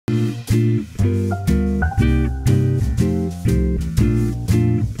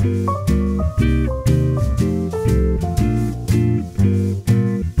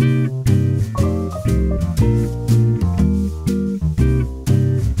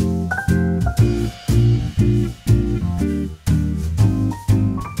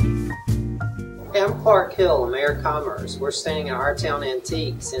Clark Hill, Mayor Commerce. We're staying at Our Town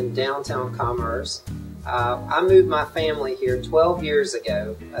Antiques in downtown Commerce. I moved my family here 12 years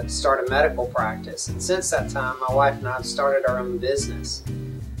ago to start a medical practice, and since that time my wife and I have started our own business.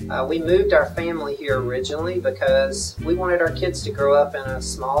 We moved our family here originally because we wanted our kids to grow up in a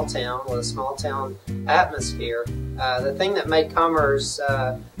small town with a small town atmosphere. The thing that made Commerce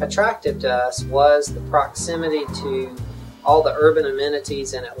attractive to us was the proximity to all the urban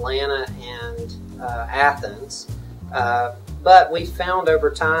amenities in Atlanta and Athens. But we found over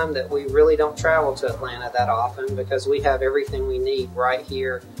time that we really don't travel to Atlanta that often because we have everything we need right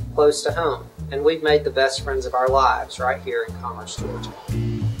here close to home. And we've made the best friends of our lives right here in Commerce, Georgia.